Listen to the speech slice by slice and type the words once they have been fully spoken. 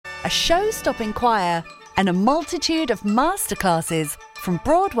show-stopping choir, and a multitude of masterclasses from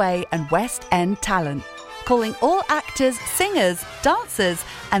Broadway and West End talent, calling all actors, singers, dancers,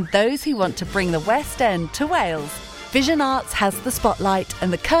 and those who want to bring the West End to Wales. Vision Arts has the spotlight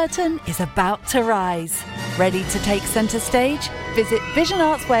and the curtain is about to rise. Ready to take centre stage? Visit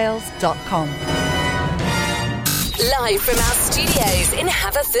visionartswales.com. Live from our studios in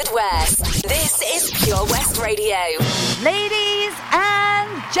Haverfordwest, this is Pure West Radio. Ladies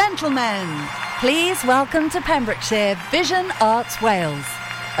and gentlemen, please welcome to Pembrokeshire Vision Arts Wales,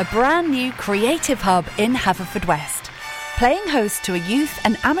 a brand new creative hub in Haverfordwest, playing host to a youth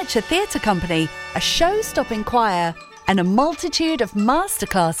and amateur theatre company, a show-stopping choir, and a multitude of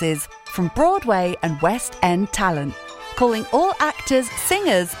masterclasses from Broadway and West End talent, calling all actors,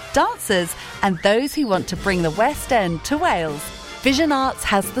 singers, dancers, and those who want to bring the West End to Wales. Vision Arts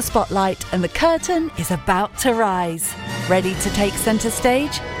has the spotlight and the curtain is about to rise. Ready to take centre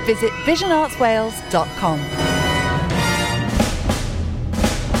stage? Visit visionartswales.com.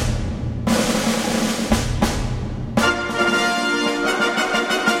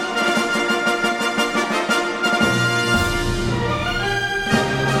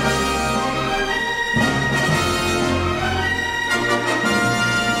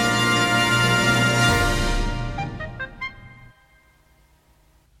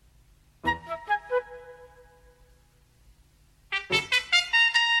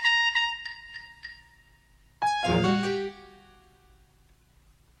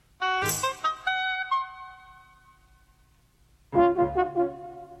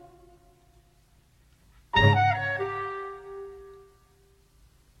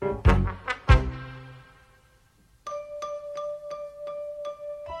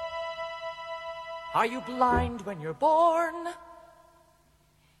 Are you blind when you're born?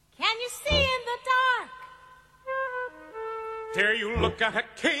 Can you see in the dark? Dare you look at a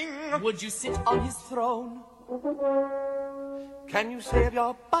king? Would you sit on his throne? Can you say of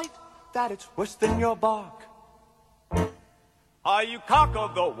your bite that it's worse than your bark? Are you cock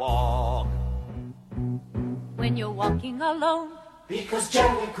of the walk? When you're walking alone? Because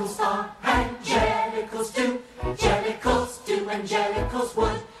jellicles are and jellicles do. Jellicles do and jellicles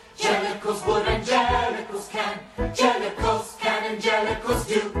would. Jellicles would and jellicles can. Jellicles can and jellicles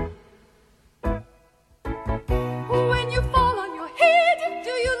do. When you fall on your head, do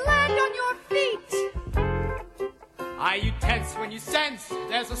you land on your feet? Are you tense when you sense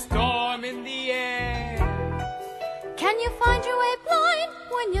there's a storm in the air? Can you find your way blind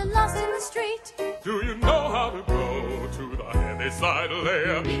when you're lost in the street? Do you know how to go to the heavy side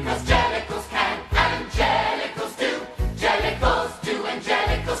layer? Because jellicles can and jellicles do. Jellicles do and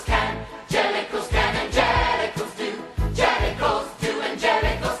jellicles can. Jellicles can and jellicles do. Jellicles do and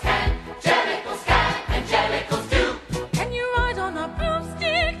jellicles can. Jellicles can and jellicles do. Can you ride on a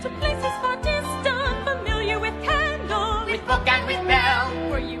broomstick to places far distant, familiar with candle, With book and with bell,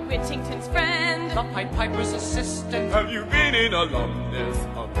 Were you Whittington's friend? the Pied Piper's assistant. Have you been in alumnus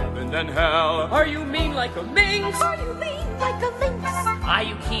of heaven and hell? Are you mean like a minx? Are you lean like a lynx? Are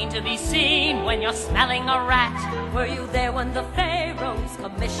you keen to be seen when you're smelling a rat? Were you there when the pharaohs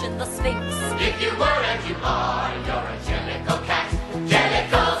commissioned the Sphinx? If you were and you are, you're a jellicle cat.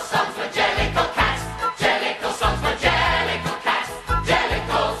 Jellicle songs for jellicle cats. Jellicle songs for jellicle cats.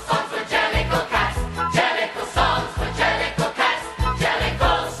 Jellicle songs for jellicle cats. Jellicle songs for jellicle cats.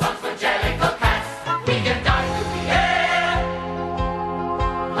 Jellicle songs for jellicle cats. We can dive through the air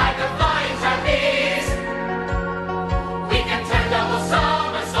like a flying trapeze. We can turn double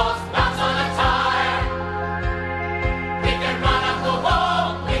somersaults, bounce on a tire. We can run up the wall.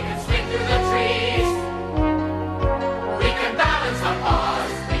 We can swing through the trees. We can bounce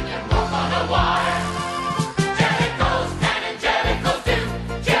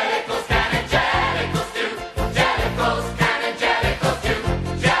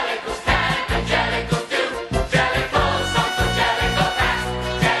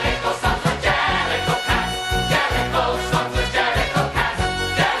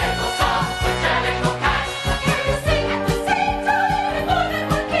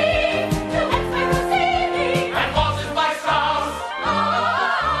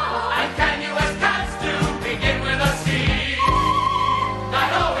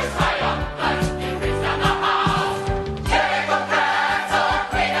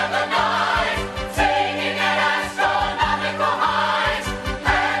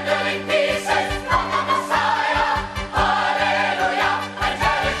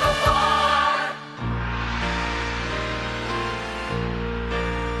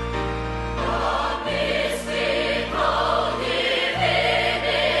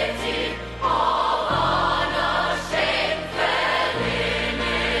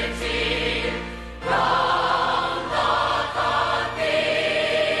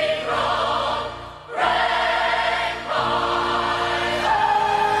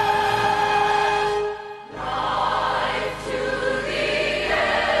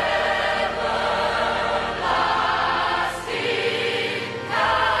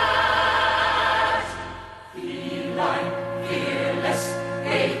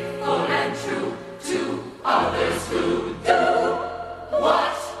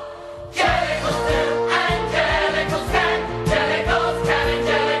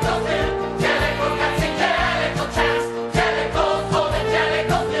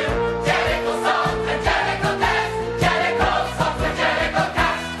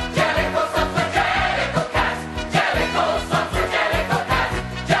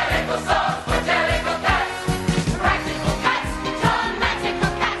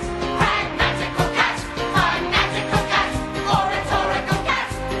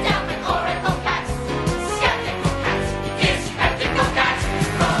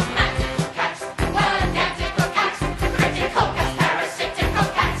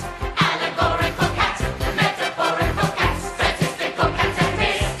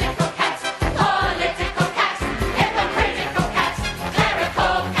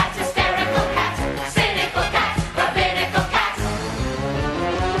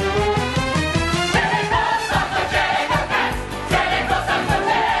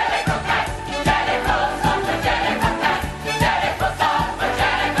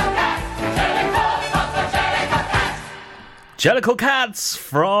Jellicle Cats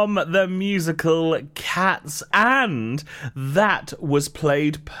from the musical Cats, and that was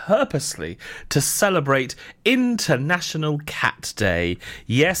played purposely to celebrate International Cat Day.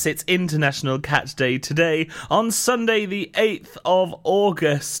 Yes, it's International Cat Day today on Sunday the 8th of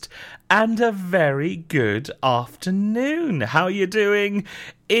August. And a very good afternoon. How are you doing?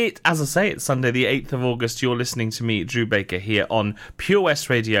 As I say, it's Sunday the 8th of August. You're listening to me, Drew Baker, here on Pure West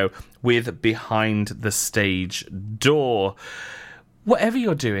Radio with Behind the Stage Door. Whatever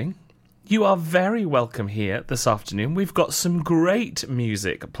you're doing, you are very welcome here this afternoon. We've got some great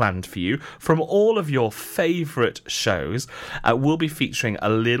music planned for you from all of your favourite shows. We'll be featuring a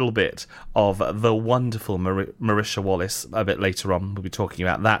little bit of the wonderful Marisha Wallace a bit later on. We'll be talking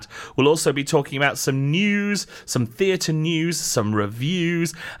about that. We'll also be talking about some news, some theatre news, some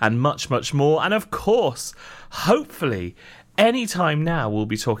reviews, and much, much more. And of course, hopefully, any time now, we'll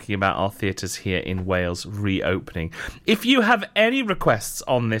be talking about our theatres here in Wales reopening. If you have any requests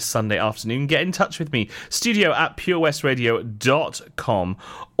on this Sunday afternoon, get in touch with me, studio@purewestradio.com,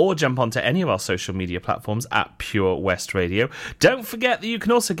 or jump onto any of our social media platforms at Pure West Radio. Don't forget that you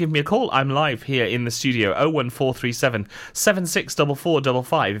can also give me a call. I'm live here in the studio, 01437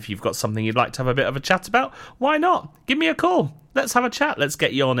 764455. If you've got something you'd like to have a bit of a chat about, why not? Give me a call. Let's have a chat. Let's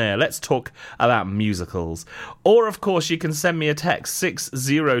get you on air. Let's talk about musicals. Or, of course, you can send me a text,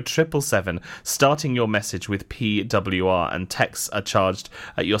 60777, starting your message with PWR, and texts are charged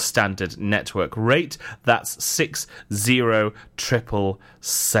at your standard network rate. That's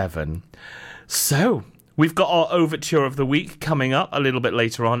 60777. So, we've got our Overture of the Week coming up a little bit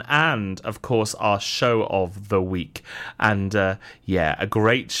later on, and, of course, our Show of the Week. And, a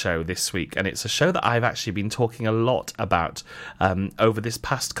great show this week, and it's a show that I've actually been talking a lot about over this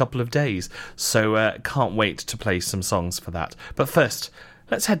past couple of days, so can't wait to play some songs for that. But first,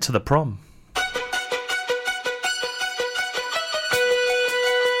 let's head to the prom.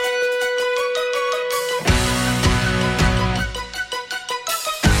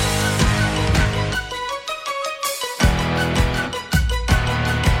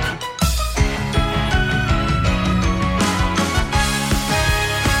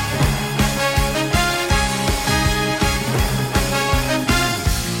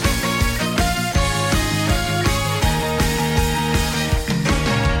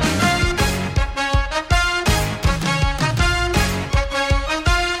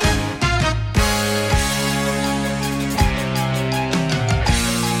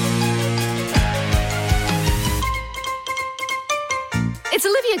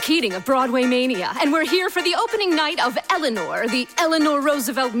 Of Broadway Mania, and we're here for the opening night of Eleanor, the Eleanor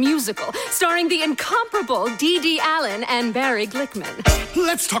Roosevelt musical, starring the incomparable Dee Allen and Barry Glickman.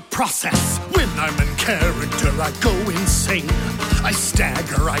 Let's talk process. When I'm in character, I go insane. I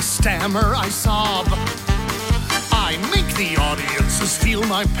stagger, I stammer, I sob. I make the audiences feel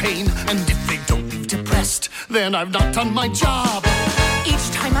my pain, and if they don't leave depressed, then I've not done my job. Each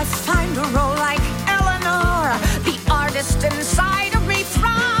time I find a role like Eleanor, the artist inside of me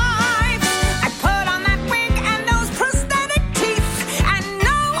thrives.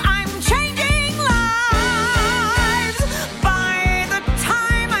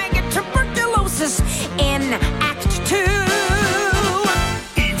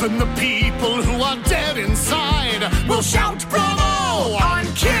 Even the people who are dead inside will shout bravo on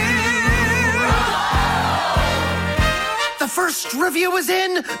cue. The first review is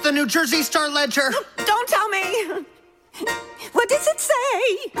in the New Jersey Star Ledger. Don't tell me. What does it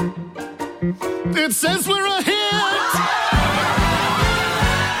say? It says we're a hit.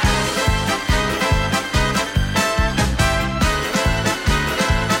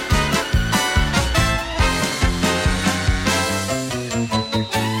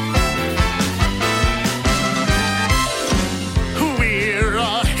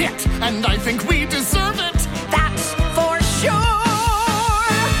 And I think we deserve it. That's for sure.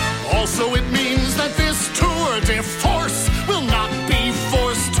 Also, it means that this tour de force will not be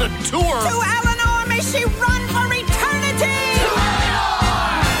forced to tour. To Eleanor, may she run for eternity. To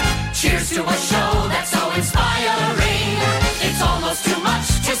Eleanor! Cheers to a show that's so inspiring. It's almost too much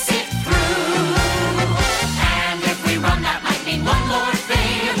to sit through. And if we run, that might mean one more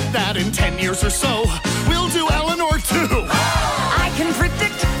thing. That in 10 years or so, we'll do Eleanor too. I can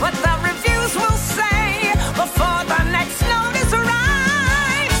predict what the reviews will say before the next notice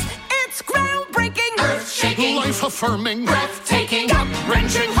arrives. It's groundbreaking, earth-shaking, life-affirming, breathtaking,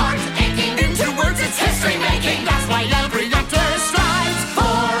 gut-wrenching, heart-aching. In 2 words, it's history-making. That's why every actor strives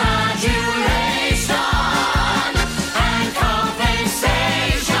for adulation and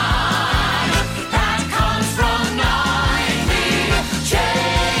compensation that comes from knowing the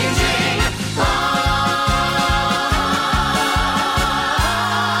changing life.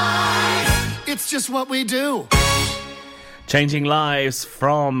 just what we do. Changing Lives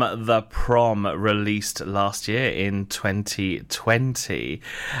from The Prom, released last year in 2020.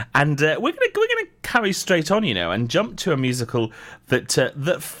 And we're gonna carry straight on, and jump to a musical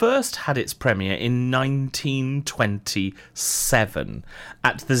that first had its premiere in 1927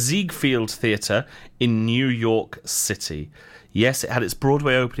 at the Ziegfeld Theatre in New York City. Yes, it had its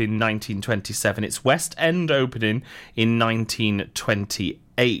Broadway opening in 1927, its West End opening in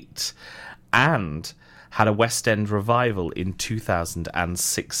 1928, and had a West End revival in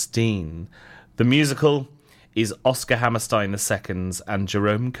 2016. The musical is Oscar Hammerstein II's and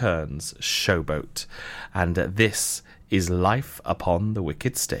Jerome Kern's Showboat, and this is Life Upon the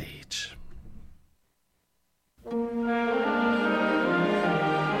Wicked Stage. Why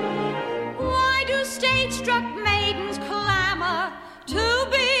do stage-struck maidens clamour to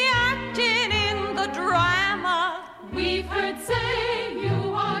be acting in the drama? We've heard say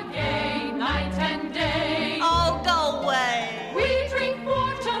you are gay night and day. Oh, go away. We drink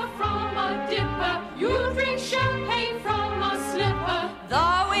water from a dipper. You drink champagne from a slipper.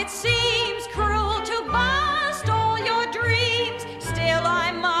 Though it seems cruel to bust all your dreams, still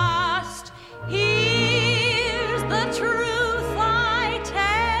I must. Here's the truth I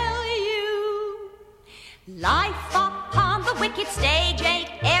tell you. Life upon the wicked stage ain't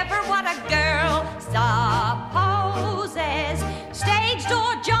ever what a girl supposes. Stage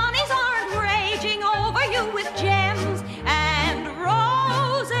door Johnnies aren't raging over you with gems and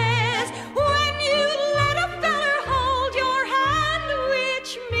roses. When you let a feller hold your hand,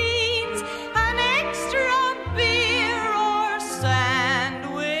 which means an extra beer or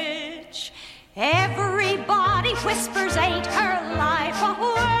sandwich, everybody whispers ain't her life a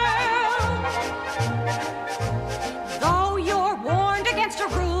whirl. Though you're warned against a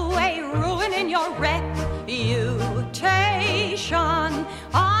ruin in your reputation,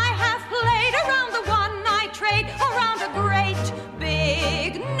 I have played around the one-night trade, around a great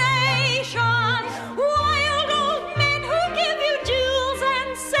big nation. Wild old men who give you jewels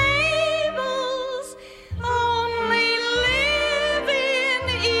and sables only live in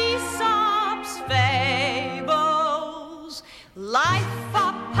Aesop's fables. Life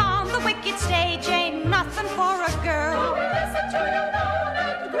upon the wicked stage ain't nothing for a girl. We listen to you moan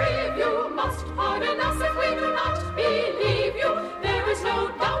and grieve. You must pardon us if we do not believe you. There is no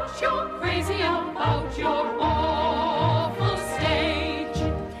doubt you're crazy about your awful stage.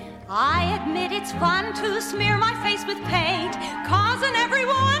 I admit it's fun to smear my face with paint, causing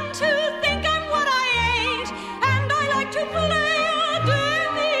everyone to think I'm what I ain't. And I like to play a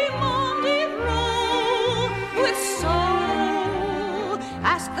demi-monde role with soul.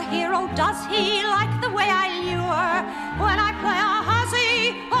 Ask the hero, does he like the way I lure when I play a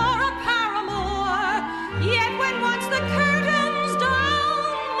hussy or a paramour? Yet when once the curtain's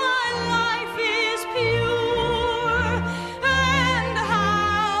down, my life is pure, and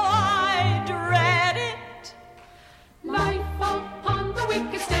how I dread it. Life upon the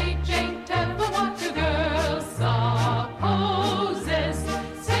wicked stage ain't ever what a girl supposes.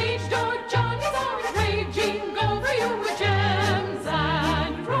 Stage door Johnnies aren't raging over you with gems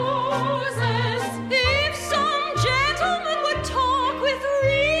and roses. If some gentleman would talk with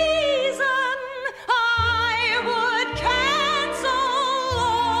reason, I would cancel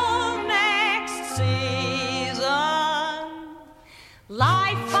next season.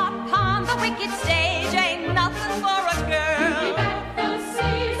 Life upon the wicked stage ain't nothing for a girl. The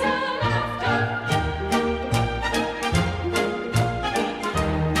season after.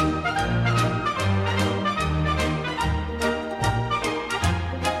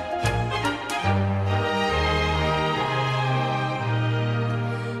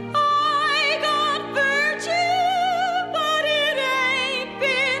 I got virtue, but it ain't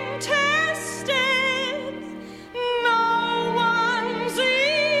been tested. No one's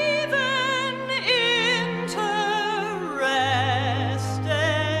even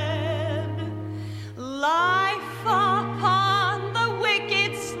interested. Life upon the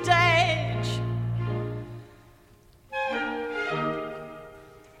wicked stage.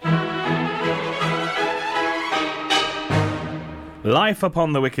 Life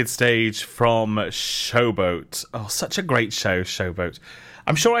Upon the Wicked Stage from Showboat. Oh, such a great show, Showboat.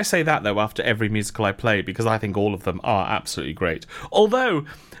 I'm sure I say that, though, after every musical I play, because I think all of them are absolutely great. Although,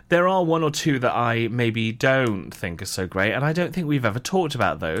 there are one or two that I maybe don't think are so great, and I don't think we've ever talked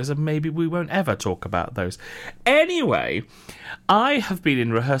about those, and maybe we won't ever talk about those. Anyway, I have been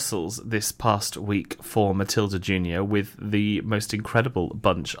in rehearsals this past week for Matilda Junior with the most incredible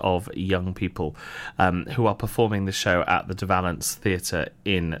bunch of young people who are performing the show at the De Valence Theatre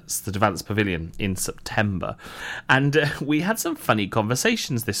in the De Valence Pavilion in September. And we had some funny conversations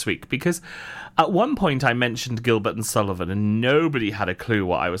conversations this week, because at one point I mentioned Gilbert and Sullivan and nobody had a clue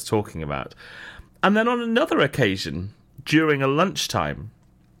what I was talking about. And then on another occasion, during a lunchtime,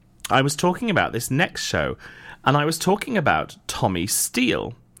 I was talking about this next show, and I was talking about Tommy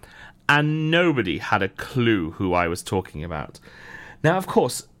Steele, and nobody had a clue who I was talking about. Now, of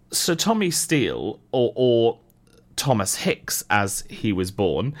course, Sir Tommy Steele, or Thomas Hicks, as he was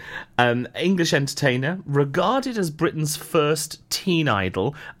born, an English entertainer, regarded as Britain's first teen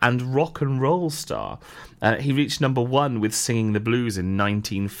idol and rock and roll star. He reached number 1 with Singing the Blues in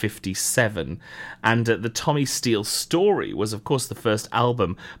 1957. And The Tommy Steele Story was, of course, the first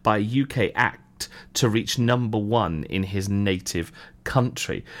album by a UK act to reach number 1 in his native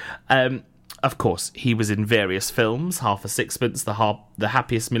country. Of course, he was in various films, Half a Sixpence, The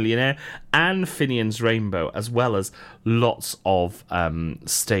Happiest Millionaire, and Finian's Rainbow, as well as lots of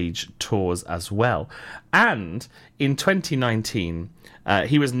stage tours as well. And in 2019,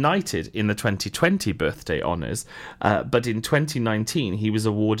 he was knighted in the 2020 birthday honours, but in 2019 he was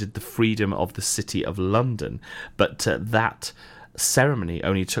awarded the Freedom of the City of London. But that ceremony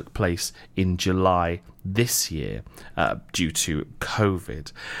only took place in July this year due to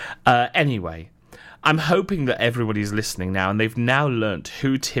COVID. Anyway, I'm hoping that everybody's listening now and they've now learnt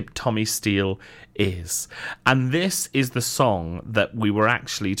who Tommy Steele is. And this is the song that we were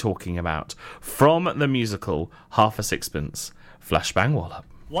actually talking about from the musical Half a Sixpence, Flashbang Wallop.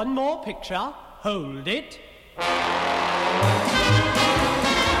 One more picture. Hold it.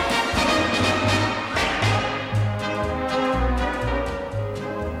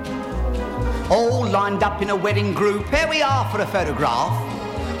 All lined up in a wedding group, here we are for a photograph.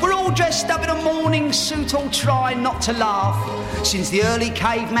 We're all dressed up in a morning suit, all trying not to laugh. Since the early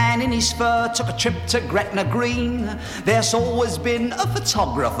caveman in his fur took a trip to Gretna Green, there's always been a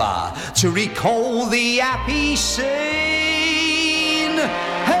photographer to recall the happy scene.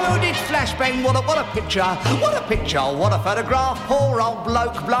 Hold it, flashbang, what a picture, what a picture, what a photograph. Poor old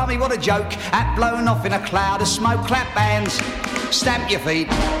bloke, blimey, what a joke. Hat blown off in a cloud of smoke, clap bands, stamp your feet,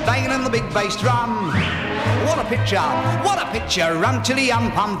 banging on the big bass drum. What a picture, rum to the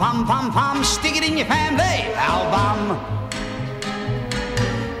pum pum pum pum, stick it in your family album.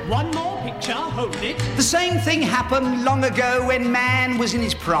 One more picture, hold it. The same thing happened long ago when man was in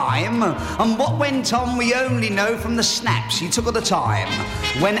his prime, and what went on we only know from the snaps he took at the time.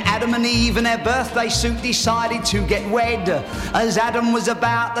 When Adam and Eve in their birthday suit decided to get wed, as Adam was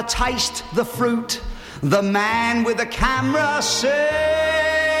about to taste the fruit, the man with the camera said,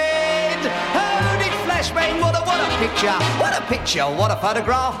 hold it, flashbang, what a picture, what a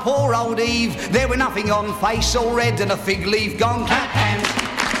photograph. Poor old Eve, there were nothing on, face all red and a fig leaf gone. Clap hands,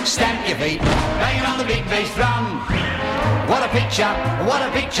 stamp your feet, banging on the big bass drum. What a picture,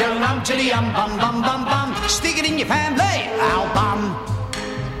 rum to the bum bum bum bum, stick it in your family album.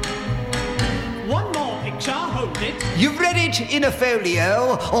 One more picture, hold it. You've read it in a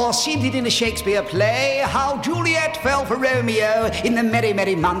folio, or seen it in a Shakespeare play, how Juliet fell for Romeo in the merry,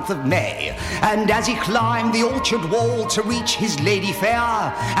 merry month of May. And as he climbed the orchard wall to reach his lady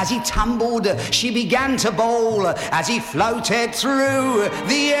fair, as he tumbled, she began to bowl, as he floated through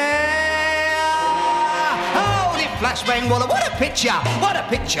the air. Holy flashbang, what a picture,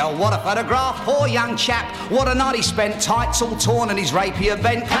 what a photograph. Poor young chap, what a night he spent, tights all torn and his rapier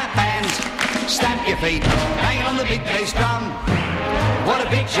bent. Clap hands, stamp your feet, banging on the big bass drum. What a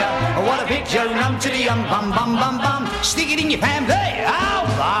picture, rum to the bum bum bum bum, stick it in your family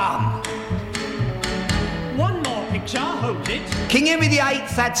album. One more picture, hold it. King Henry VIII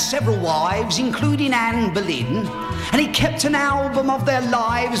had several wives, including Anne Boleyn, and he kept an album of their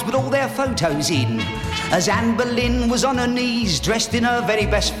lives with all their photos in. As Anne Boleyn was on her knees, dressed in her very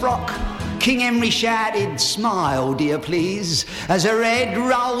best frock, King Henry shouted, smile, dear, please, as her head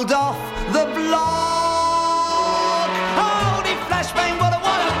rolled off the block. Holy flashbang, what a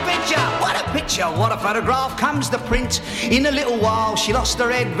picture, what a photograph. Comes the print, in a little while she lost her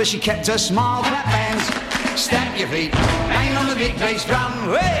head, but she kept her smile. Clap hands, stamp your feet, bang on the big bass drum.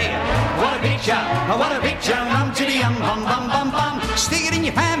 Hey, what a picture, rum to the bum bum bum bum, stick it in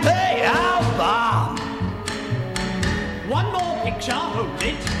your family album. One more picture, hold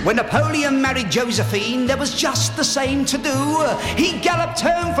it. When Napoleon married Josephine, there was just the same to do. He galloped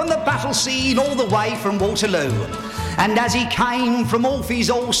home from the battle scene all the way from Waterloo. And as he came from off his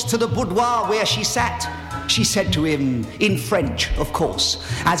horse to the boudoir where she sat, she said to him, in French, of course,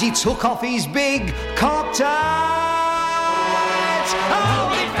 as he took off his big cocked hat.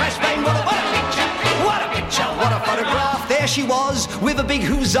 Holy flashbang, what a picture, what a photograph. There she was, with a big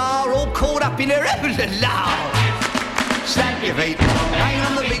huzzah, all caught up in her own love. Stamp your feet, hang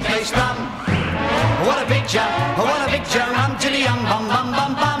on the big bass drum. What a picture, run to the young bum bum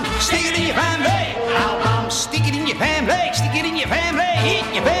bum bum. Stick it in your family, ow bum. Stick it in your family, stick it in your family,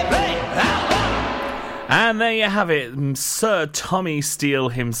 in your family, ow bum. And there you have it, Sir Tommy Steele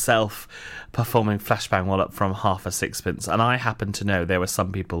himself performing Flashbang Wallop from Half a Sixpence. And I happen to know there were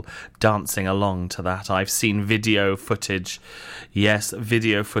some people dancing along to that. I've seen video footage, yes,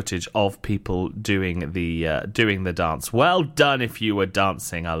 video footage of people doing the dance. Well done if you were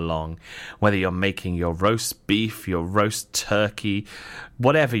dancing along, whether you're making your roast beef, your roast turkey,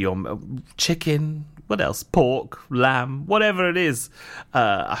 whatever, your chicken, what else? Pork, lamb, whatever it is.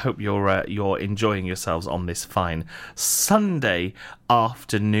 I hope you're enjoying yourselves on this fine Sunday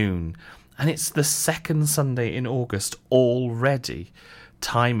afternoon. And it's the second Sunday in August already.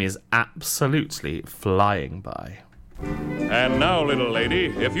 Time is absolutely flying by. And now, little lady,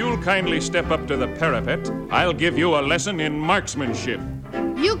 if you'll kindly step up to the parapet, I'll give you a lesson in marksmanship.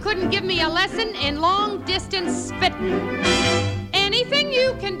 You couldn't give me a lesson in long-distance spitting. Anything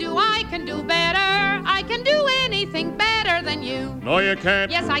you can do, I can do better. I can do anything better than you. No, you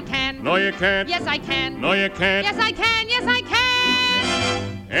can't. Yes, I can. No, you can't. Yes, I can. No, you can't. Yes, I can. Yes, I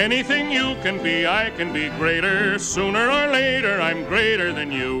can. Anything you can be, I can be greater. Sooner or later, I'm greater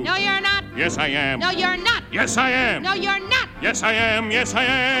than you. No, you're not. Yes, I am. No, you're not. Yes, I am. No, you're not. Yes, I am. Yes, I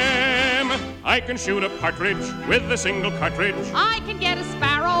am. I can shoot a partridge with a single cartridge. I can get a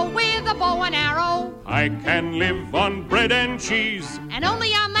sparrow with a bow and arrow. I can live on bread and cheese. And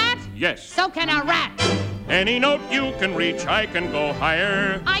only on that? Yes. So can a rat. Any note you can reach, I can go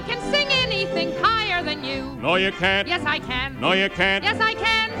higher. I can sing anything higher than you. No, you can't. Yes, I can. No, you can't. Yes, I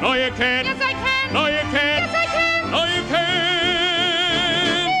can. No, you can't. Yes, I can. No, you can't. Yes, I can. No, you can't.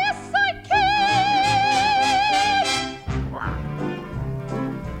 Yes, I can.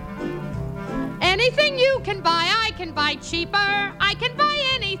 Anything you can buy, I can buy cheaper. I can buy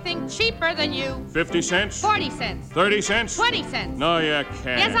anything cheaper than you. 50 cents? 40 cents. 30 cents? 20 cents. No, you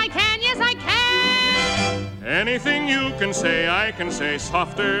can't. Yes, I can. Yes, I can. Anything you can say, I can say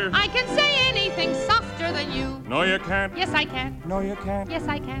softer. I can say anything softer than you. No, you can't. Yes, I can. No, you can't. Yes,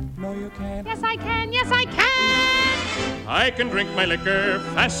 I can. No, you can't. Yes, I can. Yes, I can. I can drink my liquor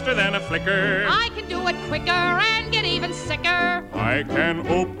faster than a flicker. I can do it quicker and get even sicker. I can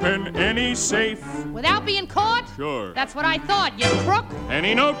open any safe. Without being caught? Sure. That's what I thought, you crook.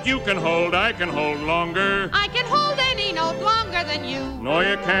 Any note you can hold, I can hold longer. I can hold any note longer than you. No,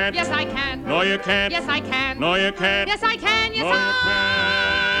 you can't. Yes, I can. No, you can't. Yes, I can. No, you can't. Yes, I can. Yes, no, you can't.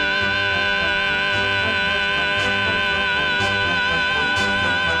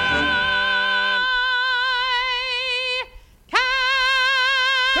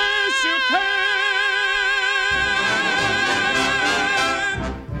 Yes, you can.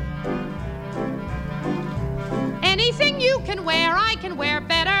 Anything you can wear, I can wear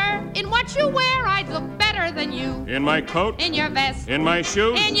better. In what you wear, I'd look better than you. In my coat? In your vest. In my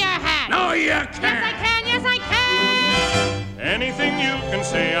shoes? In your hat. No, you can't. Yes, I can. Yes, I can. Anything you can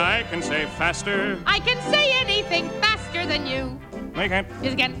say, I can say faster. I can say anything faster than you. No, you can't.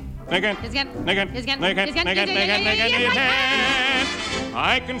 Yes, again. Again. Yes, again. Again. Yes, again. Again. Yes, again. Again. Again. Again. Again.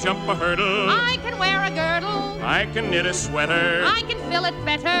 I can jump a hurdle. I can wear a girdle. I can knit a sweater. I can fill it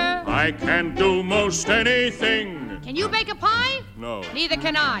better. I can do most anything. Can you bake a pie? No. Neither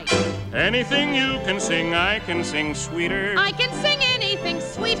can I. Anything you can sing, I can sing sweeter. I can sing anything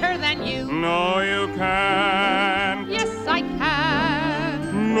sweeter than you. No, you can't. Yes, I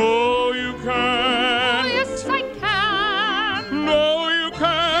can. No, you can't. Oh, yes, I can. No, you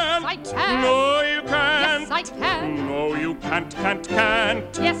can't. Yes, I can. No, you can't. Yes, I can. No, you can't.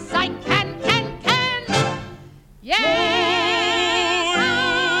 Yes, I can. Yes,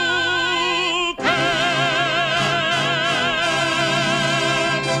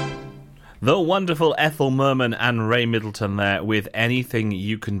 The wonderful Ethel Merman and Ray Middleton there with Anything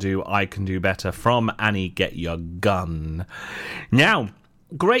You Can Do, I Can Do Better from Annie Get Your Gun. Now,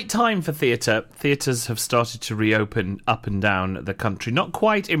 great time for theatre. Theatres have started to reopen up and down the country. Not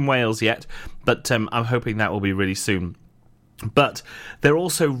quite in Wales yet, but I'm hoping that will be really soon. But they're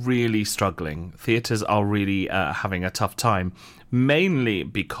also really struggling. Theatres are really having a tough time, mainly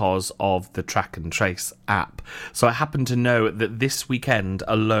because of the Track and Trace app. So I happen to know that this weekend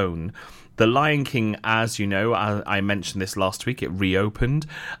alone, The Lion King, as you know, I mentioned this last week, it reopened.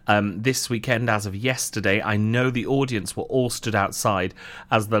 This weekend, as of yesterday, I know the audience were all stood outside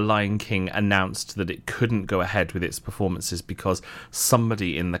as The Lion King announced that it couldn't go ahead with its performances because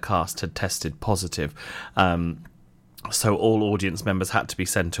somebody in the cast had tested positive. So all audience members had to be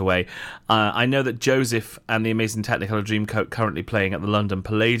sent away. I know that Joseph and the Amazing Technicolor Dreamcoat, currently playing at the London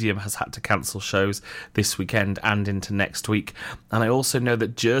Palladium, has had to cancel shows this weekend and into next week. And I also know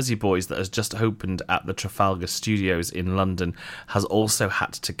that Jersey Boys, that has just opened at the Trafalgar Studios in London, has also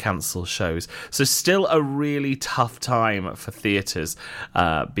had to cancel shows. So still a really tough time for theatres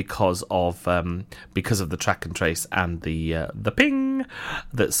because of the track and trace and the ping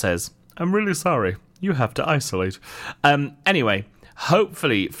that says, "I'm really sorry, you have to isolate." Anyway,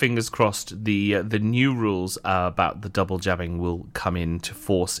 hopefully, fingers crossed, the new rules about the double jabbing will come into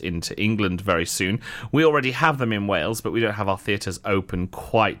force into England very soon. We already have them in Wales, but we don't have our theatres open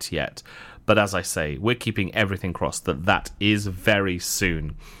quite yet. But as I say, we're keeping everything crossed that is very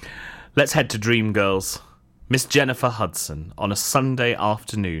soon. Let's head to Dreamgirls. Miss Jennifer Hudson on a Sunday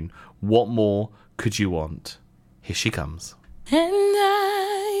afternoon. What more could you want? Here she comes. And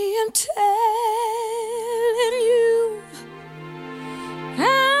I am telling you,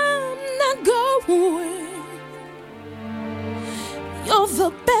 I'm not going. You're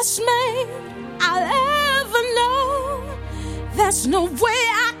the best man I'll ever know. There's no way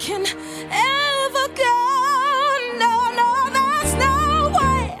I can ever go. No, there's no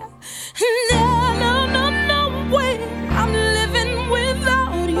way. No way. I'm living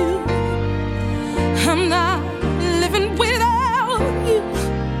without you. I'm not living without you.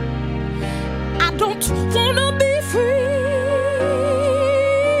 I don't wanna be free.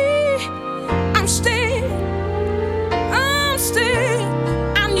 I'm still,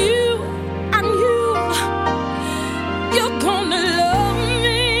 and you, you're gonna love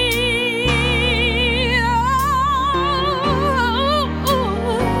me.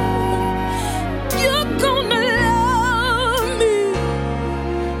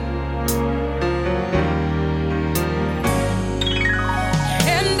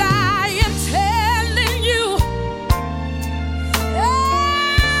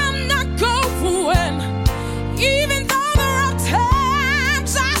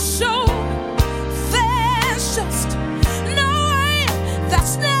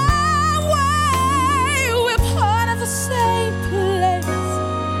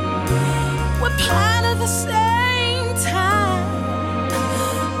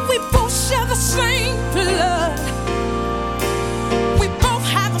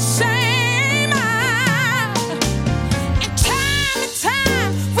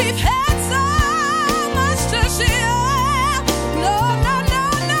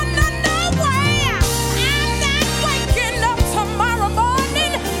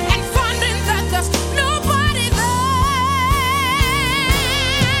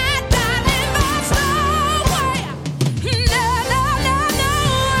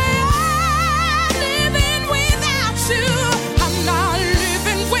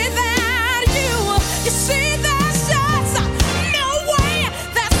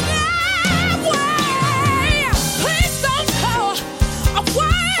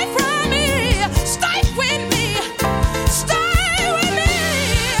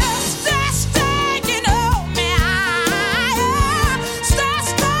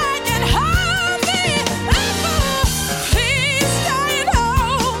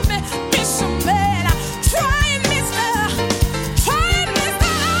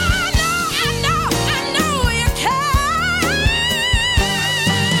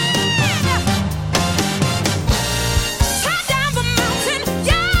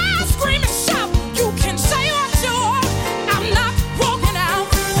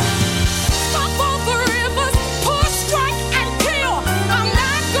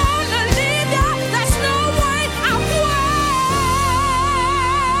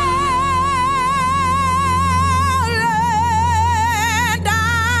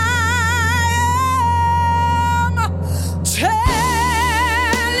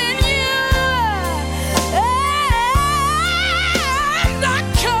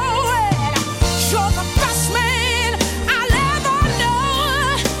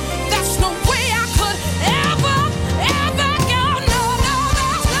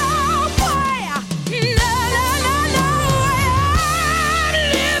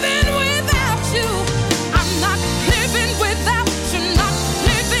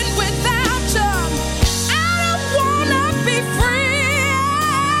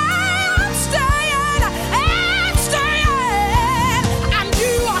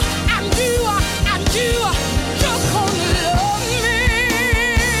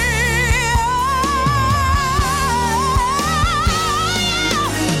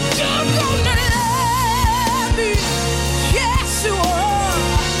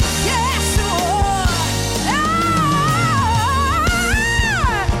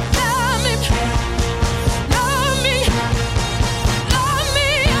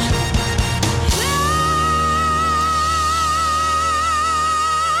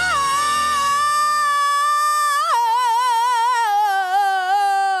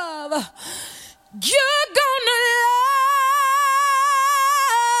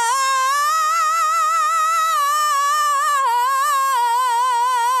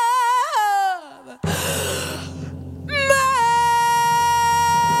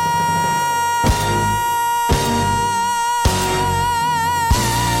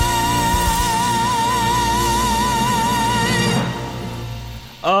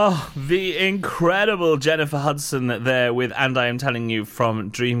 Oh, the incredible Jennifer Hudson there with And I Am Telling You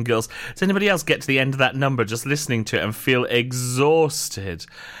from Dreamgirls. Does anybody else get to the end of that number just listening to it and feel exhausted?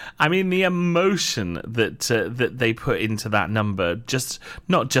 I mean, the emotion that they put into that number, just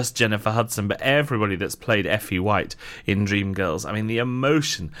not just Jennifer Hudson, but everybody that's played Effie White in Dreamgirls. I mean, the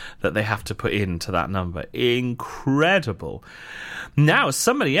emotion that they have to put into that number, incredible. Now,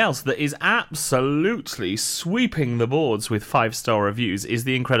 somebody else that is absolutely sweeping the boards with 5-star reviews is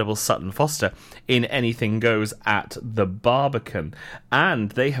the incredible Sutton Foster in Anything Goes at the Barbican.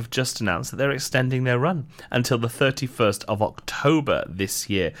 And they have just announced that they're extending their run until the 31st of October this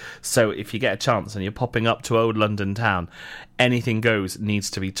year. So if you get a chance and you're popping up to Old London Town, Anything Goes needs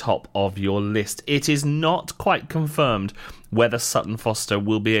to be top of your list. It is not quite confirmed whether Sutton Foster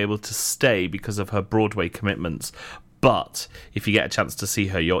will be able to stay because of her Broadway commitments. But if you get a chance to see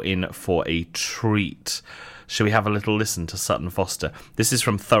her, you're in for a treat. Shall we have a little listen to Sutton Foster? This is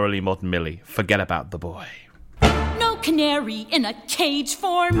from Thoroughly Modern Millie. Forget About the Boy. No canary in a cage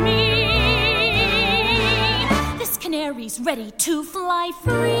for me. This canary's ready to fly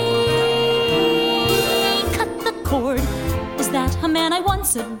free. Cut the cord. Is that a man I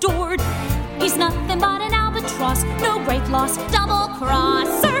once adored? He's nothing but an albatross. No great loss, double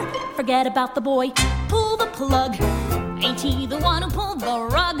crosser. Forget about the boy. Pull the plug. Ain't he the one who pulled the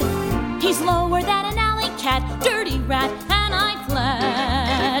rug? He's lower than an alley cat, dirty rat, and I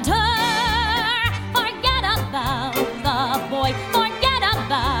flatter. Forget about the boy. Forget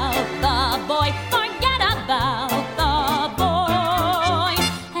about the boy. Forget about the boy.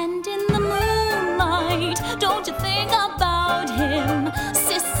 And in the moonlight, don't you think about him?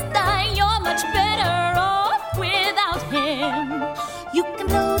 Sister, you're much better off without him. You can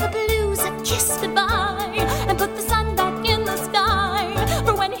blow the blues a kiss goodbye and put the sun back in the sky.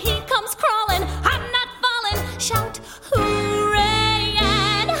 For when he comes crawling, I'm not falling. Shout hooray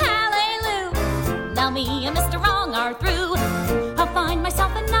and hallelujah. Now me and Mr. Wrong are through. I'll find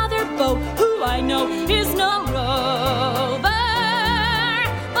myself another beau who I know is no rover.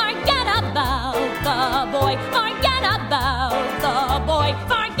 Forget about the boy. Forget about the boy.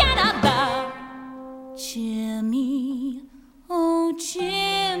 Forget about Jimmy. Oh,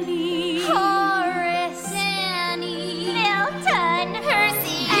 Jimmy. Horace, Annie, Milton,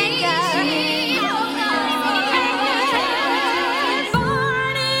 Percy, Edgar,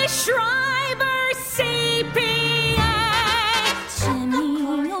 Barney, Schreiber, Sapien. Jimmy,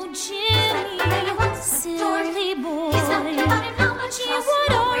 oh, Jimmy, silly boy. Gee,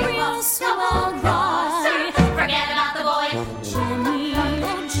 what a real swell guy. Forget about the boy. Jimmy, oh,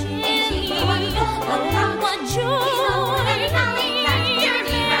 Jimmy, oh, what joy.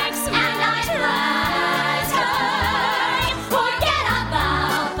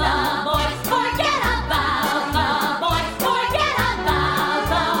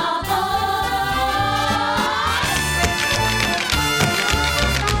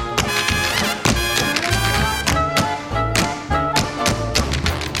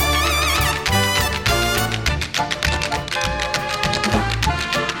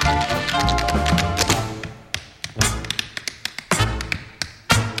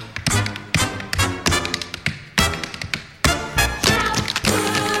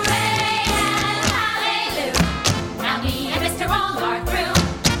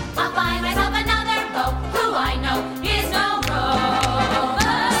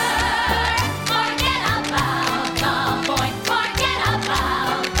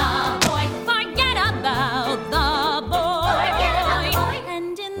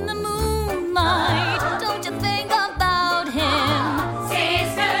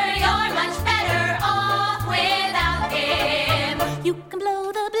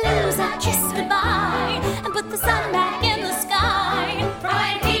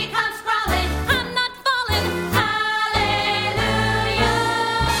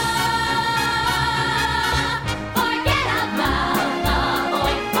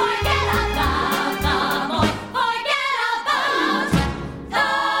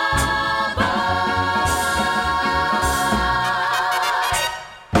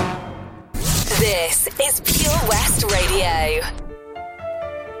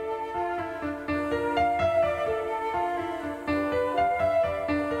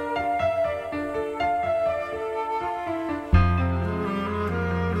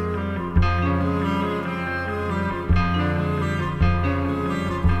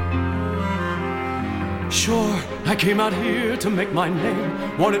 Sure, I came out here to make my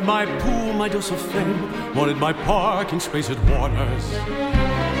name. Wanted my pool, my dose of fame. Wanted my parking space at Warner's.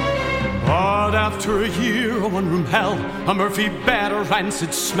 But after a year of one-room hell, a Murphy bed, a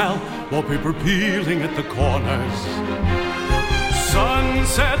rancid smell, wallpaper peeling at the corners. Sun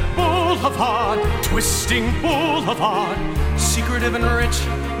Sunset Boulevard, twisting boulevard, secretive and rich,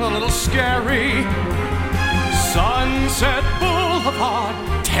 a little scary. Sunset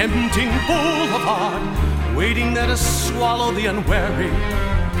Boulevard, tempting boulevard, waiting there to swallow the unwary.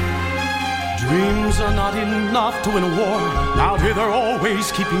 Dreams are not enough to win a war. Out here they're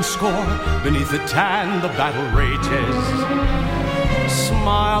always keeping score. Beneath the tan, the battle rages.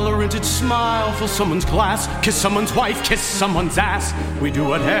 Smile a rented smile, fill someone's glass, kiss someone's wife, kiss someone's ass. We do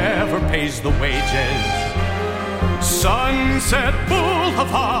whatever pays the wages. Sunset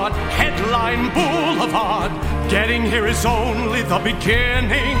Boulevard, headline boulevard. Getting here is only the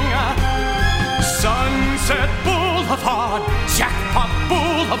beginning. Sunset Boulevard, jackpot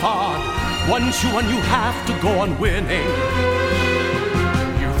boulevard. Once you won, you have to go on winning.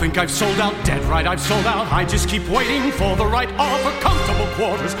 You think I've sold out? Dead right, I've sold out. I just keep waiting for the right offer. Comfortable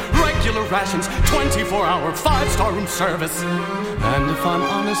quarters, regular rations, 24-hour, 5-star room service. And if I'm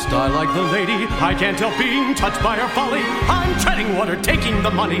honest, I like the lady. I can't help being touched by her folly. I'm treading water, taking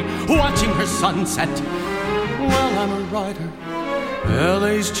the money, watching her sunset. Well, I'm a writer.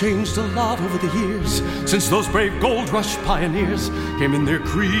 LA's changed a lot over the years since those brave gold rush pioneers came in their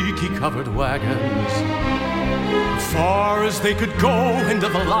creaky covered wagons. Far as they could go into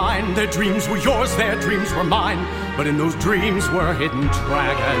the line, their dreams were yours, their dreams were mine, but in those dreams were hidden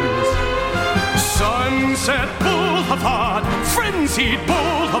dragons. Sunset Boulevard, frenzied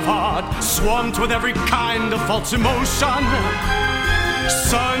boulevard, swamped with every kind of false emotion.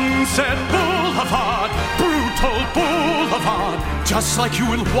 Sunset Boulevard, brutal boulevard, just like you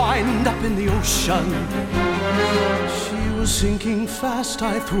will wind up in the ocean. She was sinking fast,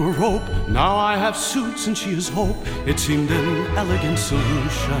 I threw a rope. Now I have suits and she is hope. It seemed an elegant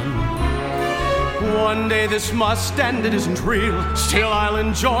solution. One day this must end, it isn't real. Still I'll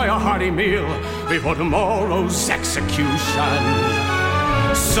enjoy a hearty meal before tomorrow's execution.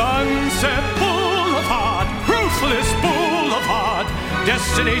 Sunset Boulevard, ruthless boulevard,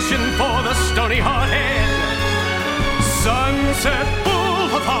 destination for the stony-hearted. Sunset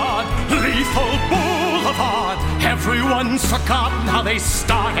Boulevard, lethal boulevard, everyone's forgotten how they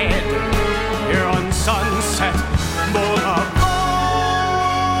started. Here on Sunset Boulevard.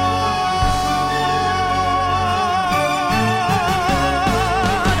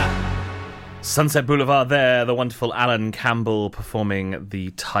 Sunset Boulevard there, the wonderful Alan Campbell performing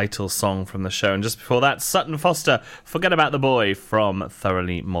the title song from the show. And just before that, Sutton Foster, Forget About the Boy from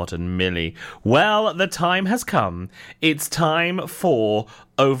Thoroughly Modern Millie. Well, the time has come. It's time for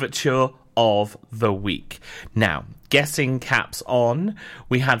Overture of the Week. Now, guessing caps on,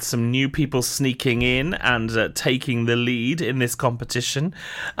 we had some new people sneaking in and taking the lead in this competition.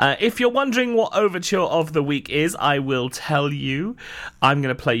 If you're wondering what Overture of the Week is, I will tell you. I'm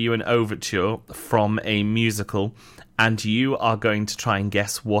going to play you an overture from a musical, and you are going to try and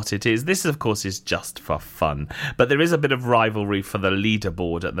guess what it is. This, of course, is just for fun, but there is a bit of rivalry for the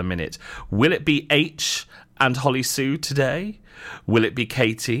leaderboard at the minute. Will it be H and Holly Sue today? Will it be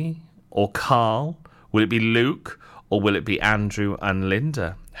Katie or Carl? Will it be Luke? Or will it be Andrew and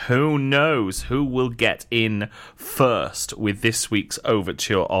Linda? Who knows who will get in first with this week's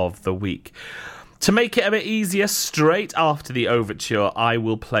Overture of the Week. To make it a bit easier, straight after the overture, I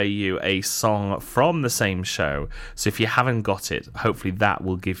will play you a song from the same show. So if you haven't got it, hopefully that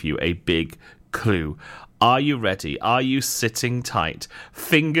will give you a big clue. Are you ready? Are you sitting tight?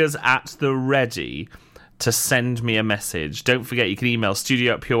 Fingers at the ready to send me a message. Don't forget, you can email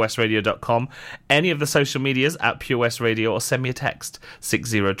studio@purewestradio.com, any of the social medias at Pure West Radio, or send me a text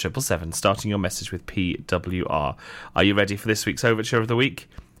 60777, starting your message with PWR. Are you ready for this week's Overture of the Week?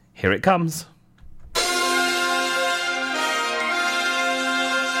 Here it comes.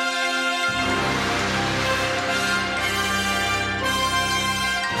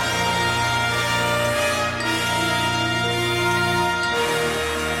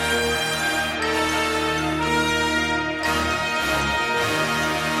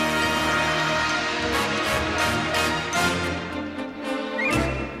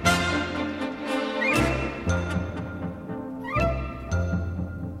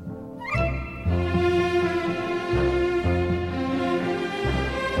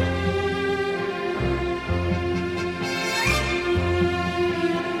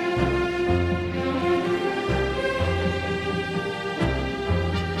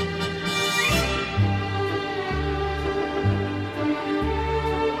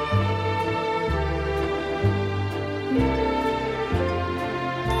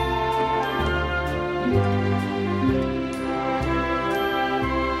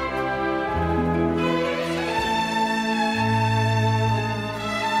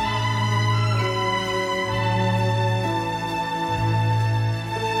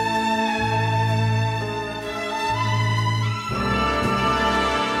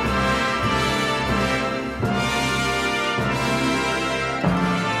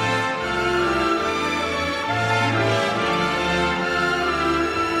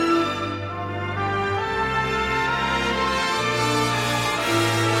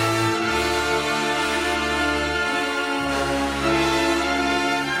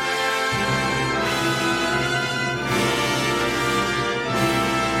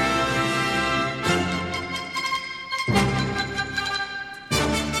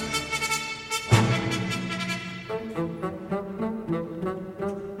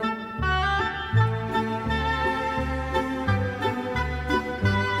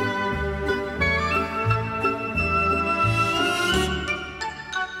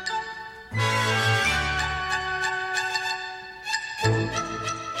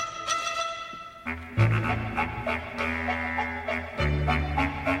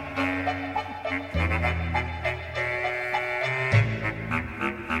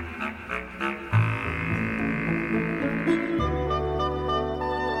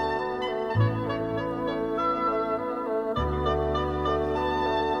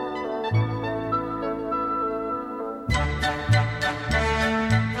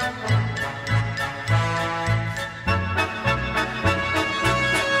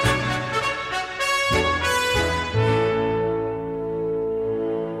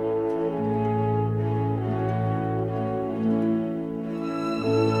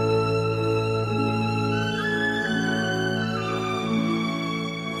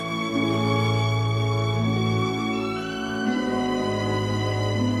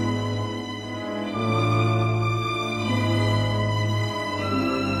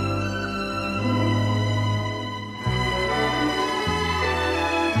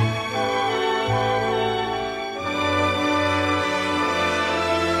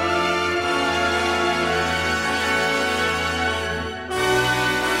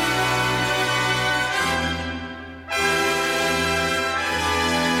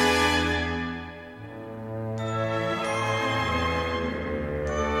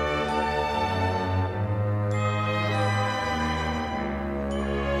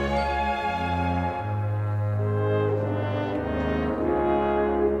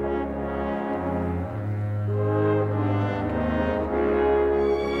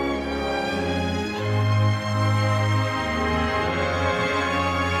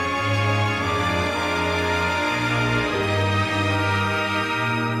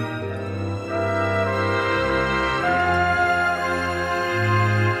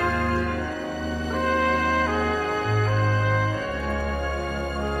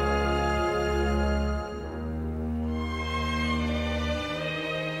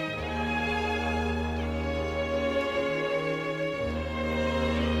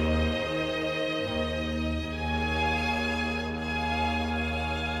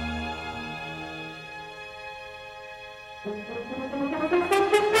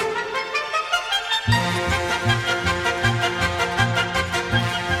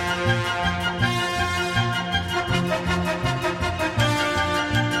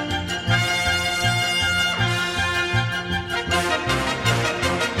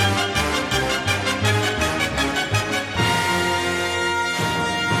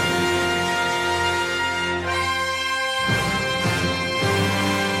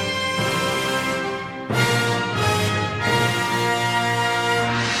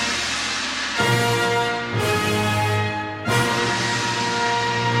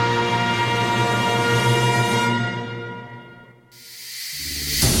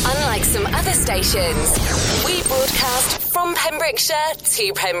 Unlike some other stations, we broadcast from Pembrokeshire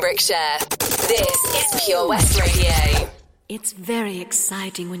to Pembrokeshire. This is Pure West Radio. It's very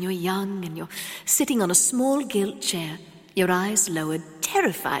exciting when you're young and you're sitting on a small gilt chair, your eyes lowered,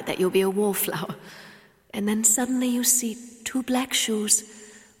 terrified that you'll be a wallflower. And then suddenly you see 2 black shoes,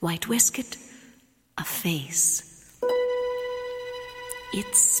 white waistcoat, a face.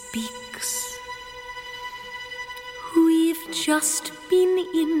 It speaks. We've just been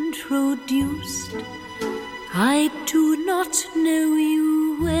introduced. I do not know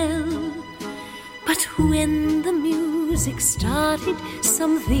you well, but when the music started,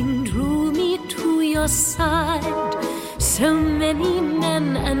 something drew me to your side. So many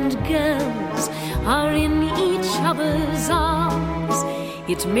men and girls are in each other's arms.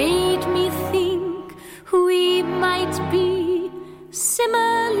 It made me think we might be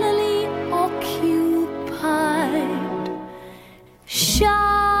similarly occupied.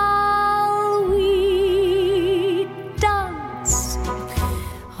 Shall we dance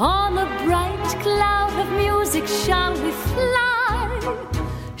on a bright cloud of music? Shall we fly?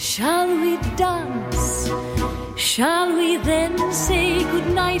 Shall we dance? Shall we then say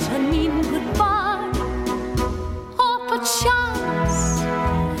goodnight and mean goodbye? Or perchance,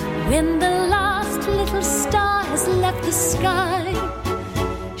 when the last little star has left the sky,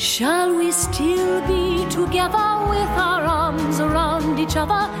 shall we still be together with our arms around each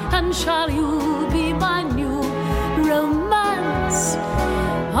other? And shall you be my new romance?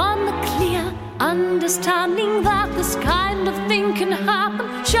 On the clear understanding that this kind of thing can happen.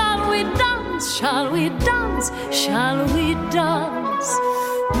 Shall we dance? Shall we dance? Shall we dance?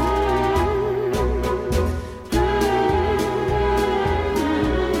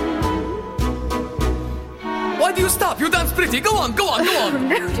 Why do you stop? You dance pretty. Go on, go on, go on. Oh,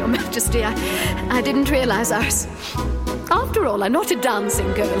 no, Your Majesty, I didn't realise ours. After all, I'm not a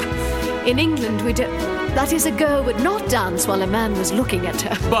dancing girl. In England, we do... That is, a girl would not dance while a man was looking at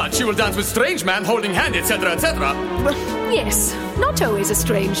her. But she will dance with strange man holding hand, etc., etc. Well, yes, not always a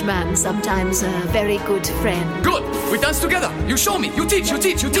strange man, sometimes a very good friend. Good, we dance together. You show me, you teach, you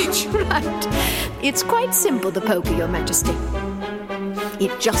teach, you teach. Right. It's quite simple, the polka, Your Majesty.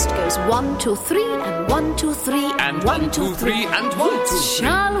 It just goes 1, 2, 3, and 1, 2, 3, and 1, 2, 3, and 1, 2, 3.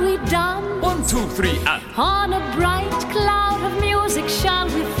 Shall we dance? 1, 2, 3, and on a bright cloud of music, shall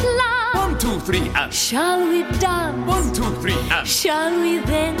we fly? 1, 2, 3, and shall we dance? 1, 2, 3, and shall we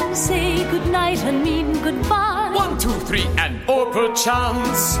then say goodnight and mean goodbye? 1, 2, 3, and or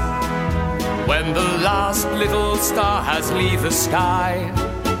perchance, when the last little star has left the sky,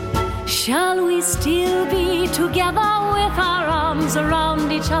 shall we still be together with our arms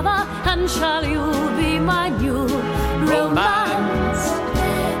around each other? And shall you be my new romance?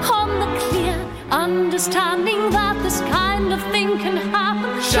 On the clear understanding that this kind of thing can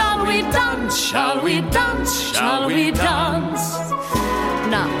happen. Shall we dance? Shall we dance? Shall we dance?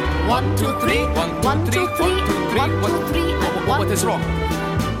 Now, 1, 2, 3, 1, 2, 3, 1, 2, 3, 1, 2, 3, and 1. What is wrong?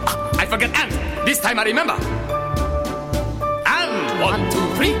 I forget and. This time I remember. 1,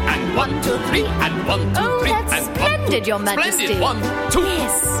 2, 3, and 1, 2, 3, and 1, 2, 3, oh, that's and splendid, 1, 2, Your Majesty. Splendid. 1, 2.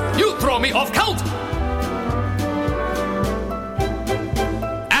 Yes. You throw me off count.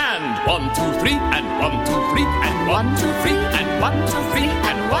 And 1, 2, 3, and 1, 2, 3, and 1, 2, 3, and 1, 2, 3,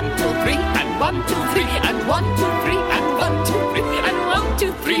 and 1, 2, 3, and 1, 2, 3, and 1, 2, 3, and 1, 2, 3,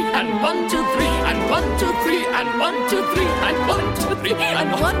 and 1, 2, 3, and 1, 2, 3, and 1, 2, 3, and 1, 2, 3, and 1, 2, 3,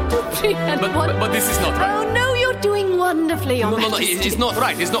 and 1, 2, 3, and 1. But this is not right. Oh no, you're doing wonderfully, Your Majesty. No, it's not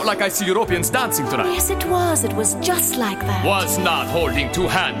right. It's not like I see Europeans dancing tonight. Yes, it was. It was just like that. Was not holding two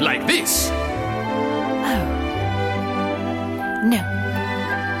hands like this. Oh. No.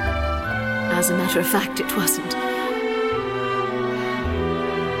 As a matter of fact, it wasn't.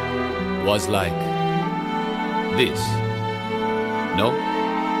 Was like this. No?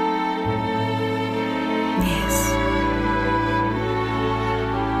 Yes.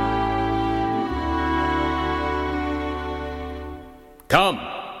 Come.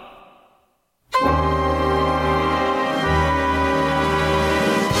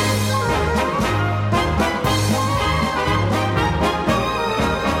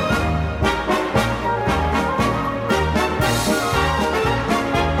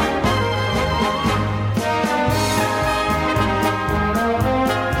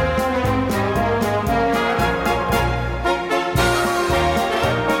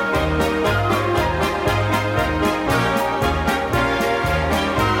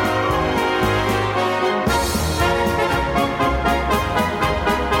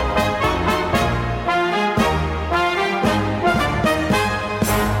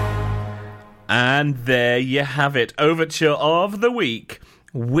 And there you have it, Overture of the Week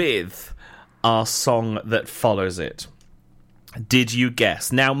with our song that follows it. Did you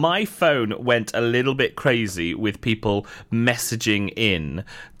guess? Now, my phone went a little bit crazy with people messaging in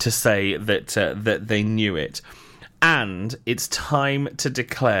to say that they knew it. And it's time to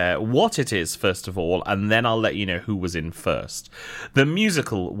declare what it is, first of all, and then I'll let you know who was in first. The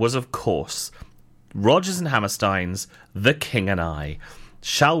musical was, of course, Rodgers and Hammerstein's The King and I.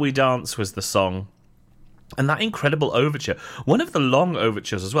 Shall We Dance was the song. And that incredible overture, one of the long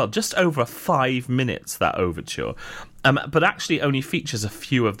overtures as well, just over 5 minutes, that overture, but actually only features a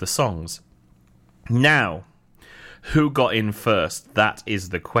few of the songs. Now, who got in first? That is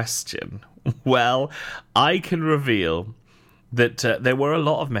the question. Well, I can reveal that there were a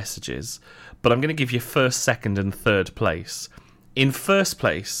lot of messages, but I'm going to give you first, second and third place. In first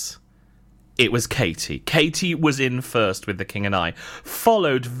place, it was Katie. Katie was in first with The King and I,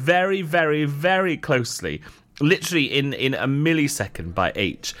 followed very, very, very closely, literally in a millisecond by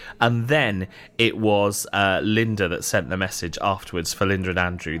H. And then it was Linda that sent the message afterwards for Linda and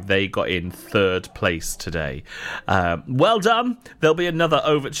Andrew. They got in third place today. Well done. There'll be another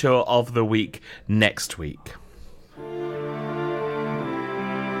Overture of the Week next week.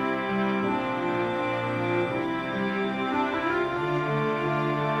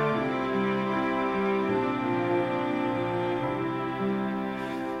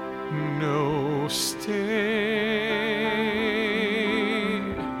 No, stay.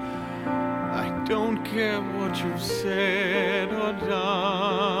 I don't care what you've said or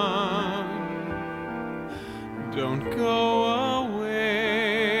done. Don't go away.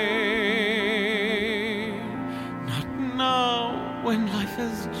 Not now when life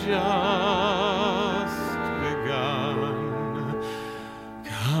has just begun.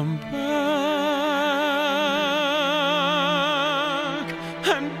 Come back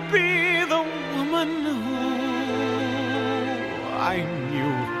and be the woman who I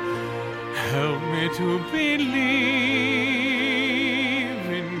knew. Help me to believe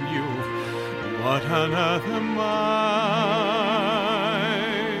in you. What on earth am I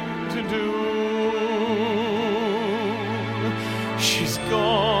to do? She's gone.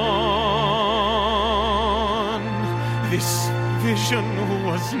 This vision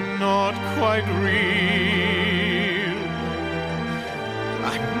was not quite real.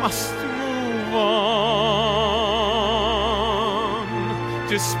 I must move on.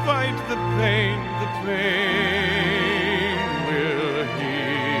 Despite the pain will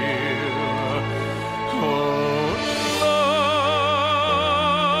heal. Oh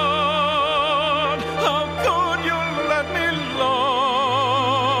Lord, how could you let me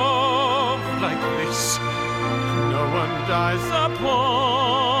love like this? No one dies upon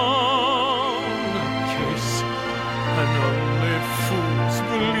a kiss, and only fools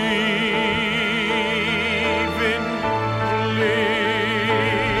believe in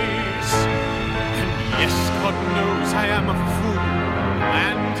bliss. And yes, God knows I am a fool,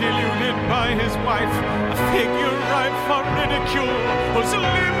 and deluded by his wife, a figure ripe for ridicule, who's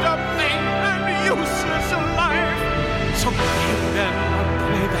lived a vain and useless life. So here then, I'll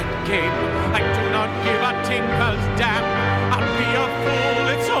play that game. I do not give a tinker's damn. I'll be a fool,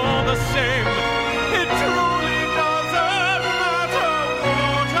 it's all the same. It truly doesn't matter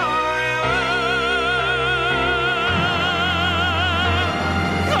what I am.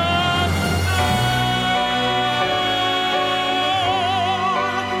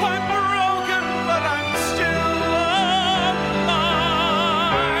 I'm broken, but I'm still alive.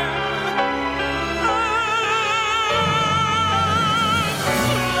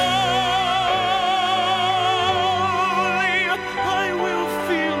 I will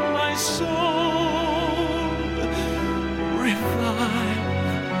feel my soul revive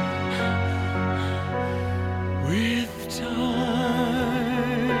with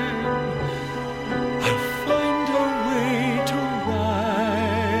time. I'll find a way to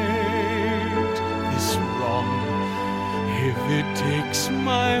right this wrong, if it takes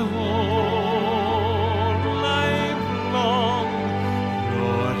my whole life long.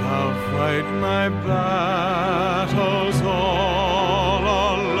 Lord, I'll fight my battles all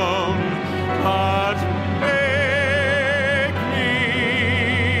alone, but make me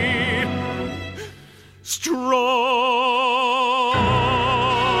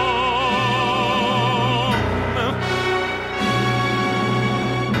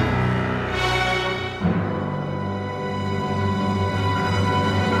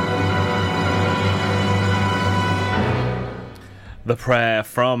The Prayer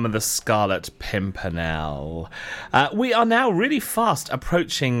from the Scarlet Pimpernel. We are now really fast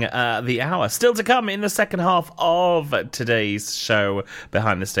approaching the hour. Still to come in the second half of today's show,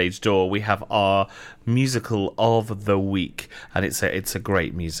 Behind the Stage Door, we have our musical of the week, and it's a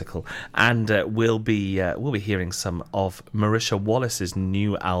great musical. And we'll be hearing some of Marisha Wallace's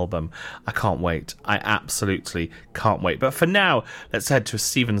new album. I can't wait. I absolutely can't wait. But for now, let's head to a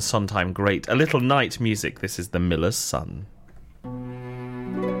Stephen Sondheim great, A Little Night music. This is The Miller's Son.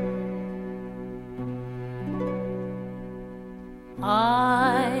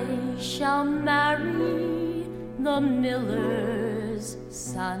 I shall marry the miller's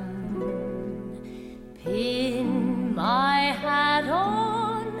son, pin my hat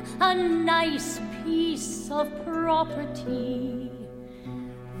on a nice piece of property,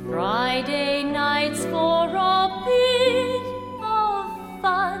 Friday nights for a bit of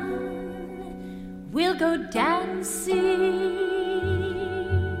fun, we'll go dancing.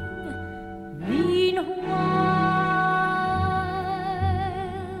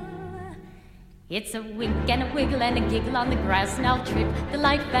 It's a wink and a wiggle and a giggle on the grass, and I'll trip the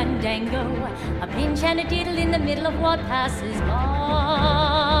light fandango, a pinch and a diddle in the middle of what passes by.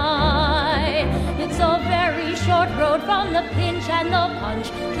 It's a very short road from the pinch and the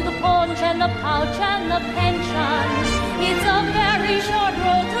punch to the paunch and the pouch and the pension. It's a very short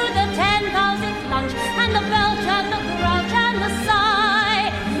road to the 10,000th lunch and the belch and the grouch and the sigh.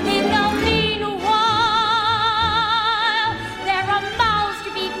 In the meanwhile, there are mouths to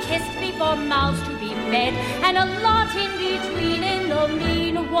be kissed before mouths to be fed, and a lot in between in the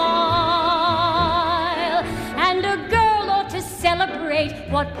meanwhile. And a girl ought to celebrate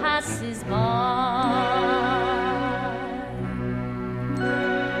what passes by.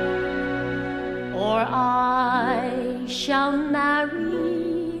 Or I shall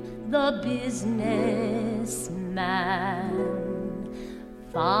marry the businessman.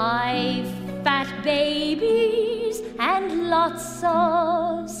 5 fat babies and lots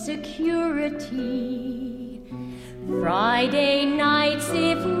of security. Friday nights,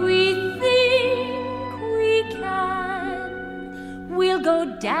 if we think we can, we'll go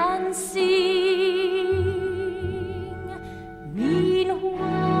dancing. Meanwhile,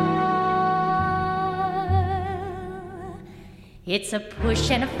 it's a push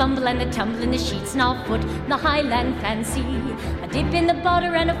and a fumble and a tumble in the sheets, and I'll foot the Highland fancy, a dip in the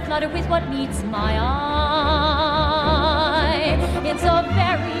butter and a flutter with what meets my eye. It's a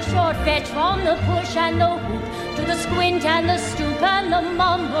very short fetch from the push and the hoop to the squint and the stoop and the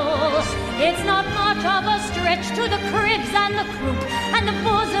mumble. It's not much of a stretch to the cribs and the croup and the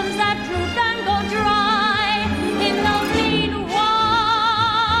bosoms that droop and go dry. In the meanwhile,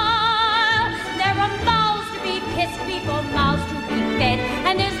 there are mouths to be kissed before mouths to be fed,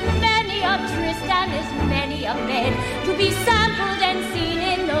 and there's many a tryst and there's many a bed to be sampled and seen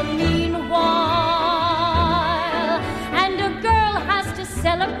in the meanwhile. And a girl has to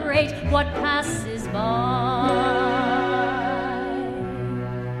celebrate what passes by.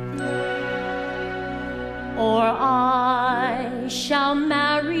 Or I shall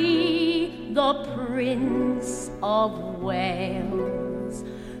marry the Prince of Wales.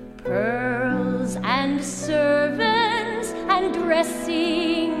 Pearls and servants and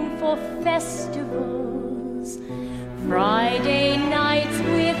dressing for festivals. Friday nights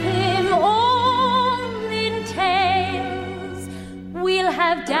with him all in tails. We'll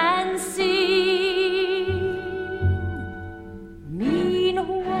have dancing.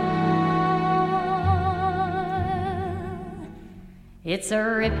 It's a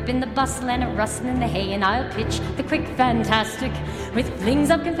rip in the bustle and a rustle in the hay, and I'll pitch the quick fantastic with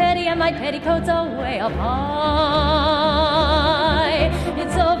flings of confetti and my petticoats are way up high.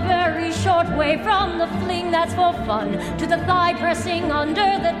 It's a very short way from the fling that's for fun to the thigh pressing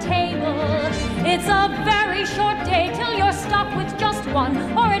under the table. It's a very short day till you're stuck with just one,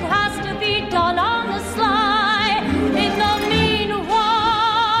 or it has to be done on the sly. In the meanwhile,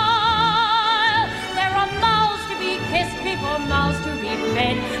 there are mouths to be kissed before mouths to be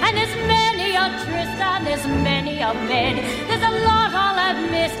fed, and there's many a tryst and there's many a bed. There's a lot I'll have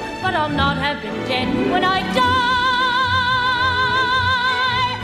missed, but I'll not have been dead when I die.